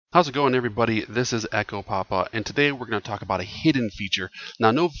How's it going, everybody? This is Echo Papa, and today we're going to talk about a hidden feature.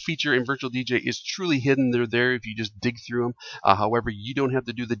 Now, no feature in Virtual DJ is truly hidden. They're there if you just dig through them. However, you don't have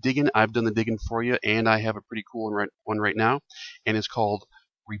to do the digging. I've done the digging for you, and I have a pretty cool one right now, and it's called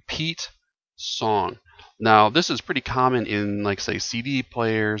Repeat Song. Now, this is pretty common in, like, say, CD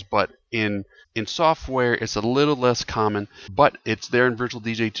players, but in software, it's a little less common, but it's there in Virtual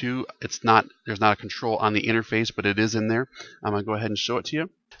DJ too. There's not a control on the interface, but it is in there. I'm going to go ahead and show it to you.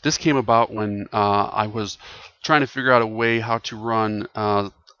 This came about when I was trying to figure out a way how to run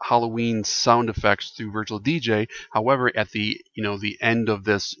Halloween sound effects through Virtual DJ. However, at the end of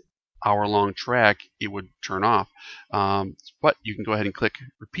this hour-long track, it would turn off. But you can go ahead and click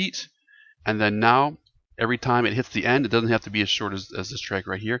repeat, and then now every time it hits the end, it doesn't have to be as short as this track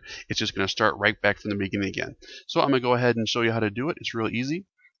right here. It's just going to start right back from the beginning again. So I'm going to go ahead and show you how to do it. It's real easy.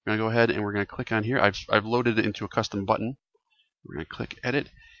 We're going to go ahead and we're going to click on here. I've loaded it into a custom button. We're going to click edit.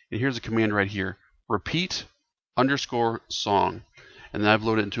 And here's a command right here, repeat _ song. And then I've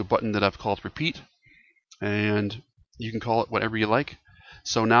loaded it into a button that I've called repeat. And you can call it whatever you like.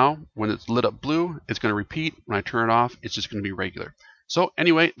 So now, when it's lit up blue, it's going to repeat. When I turn it off, it's just going to be regular. So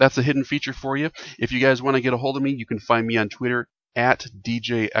anyway, that's a hidden feature for you. If you guys want to get a hold of me, you can find me on Twitter at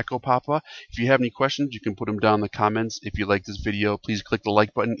DJ Echo Papa. If you have any questions, you can put them down in the comments. If you like this video, please click the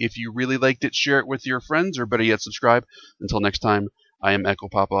like button. If you really liked it, share it with your friends, or better yet, subscribe. Until next time, I am Echo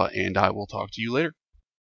Papa, and I will talk to you later.